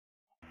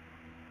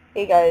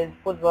Hey guys,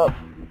 what's up?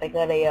 I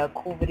got a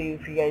cool video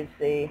for you guys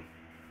to see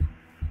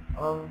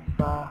of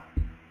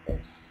this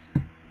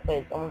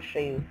place. I'm gonna show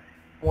you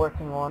what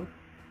I'm working on.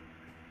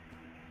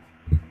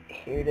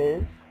 Here it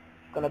is.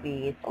 It's gonna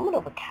be somewhat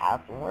of a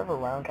castle, more of a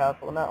round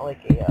castle, not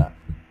like a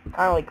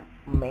kind of like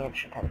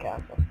mansion kind of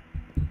castle.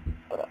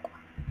 But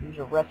these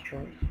are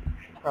restrooms.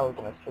 She's probably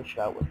gonna switch it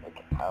out with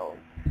like a tile,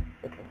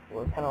 like a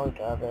floor, kind of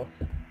like this,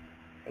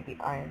 maybe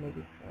iron,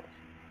 maybe.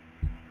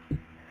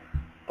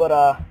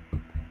 But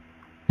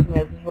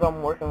yeah, this is what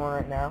I'm working on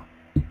right now.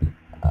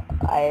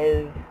 I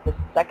have the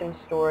second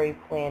story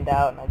planned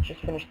out, and I just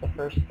finished the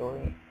first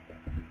story,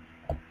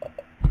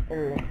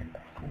 or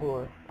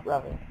floor,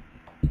 rather,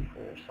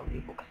 for some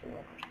people, because they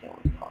don't understand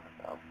what I'm talking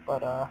about.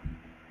 But,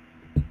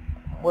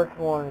 I'm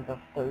working on the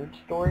third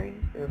story,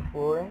 or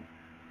floor,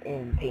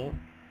 in Paint.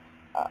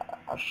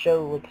 I'll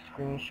show, like,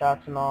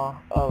 screenshots and all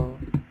of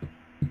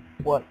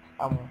what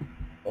I'm,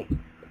 like,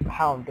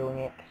 how I'm doing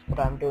it, 'cause what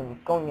I'm doing is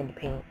going into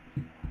Paint,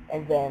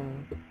 and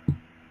then,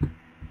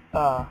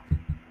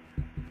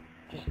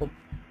 just, like,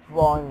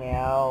 drawing it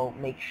out,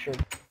 make sure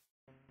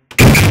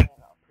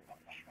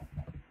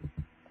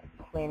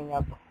planning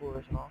out the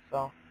floors and all.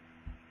 So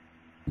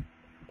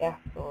yeah,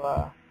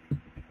 so if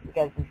you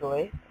guys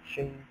enjoy, I'll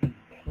show you the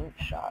paint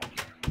shots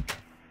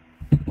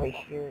right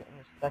here in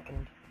a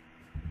second.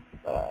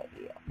 But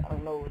yeah, I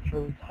don't know what to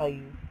really tell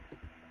you.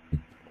 We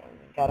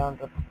got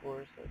onto the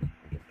floors, so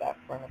get back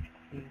front if you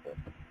can see, but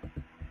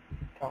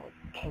kind of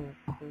like King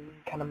Queen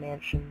kind of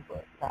mansion,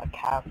 but not a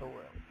castle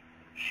where like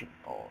shoot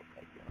balls,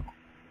 like, you know.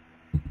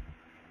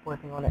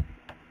 Working on it.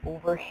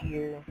 Over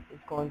here is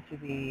going to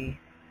be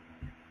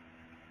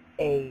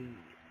a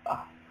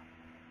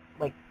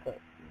like the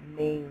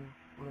main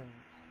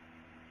rooms.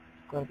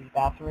 It's going to be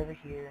bathroom over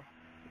here,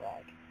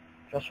 like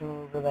dressing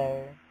room over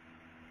there,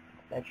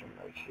 bedroom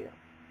right here.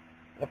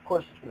 And of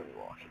course it's going to be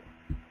washing.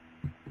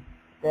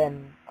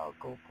 Then I'll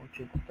go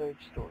to the third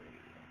story.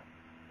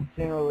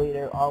 Sooner or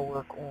later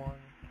I'll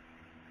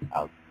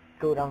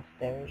go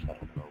downstairs. I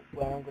don't know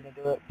when I'm going to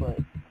do it, but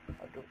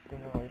I'll do it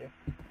sooner or later.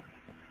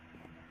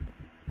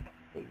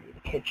 Maybe the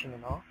kitchen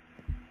and all.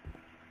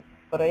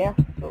 But yeah,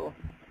 so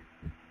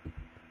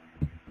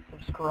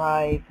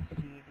subscribe to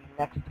see the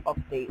next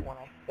update when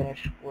I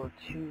finish floor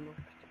 2.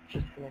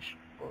 Just finished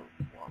floor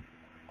 1.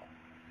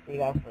 See you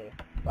guys later.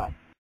 Bye.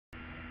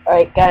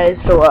 Alright guys,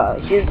 so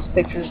here's the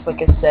pictures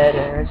like I said,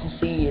 and as you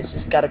see it's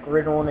just got a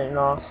grid on it and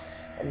all.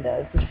 And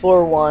this is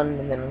floor 1,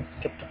 and then we'll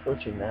skip to floor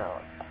 2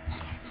 now.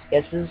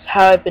 Yes, this is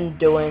how I've been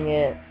doing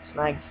it. It's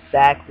not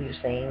exactly the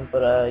same,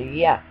 but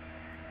yeah.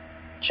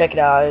 Check it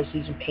out, I was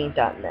using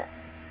paint.net.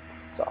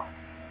 So,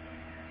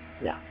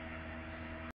 yeah.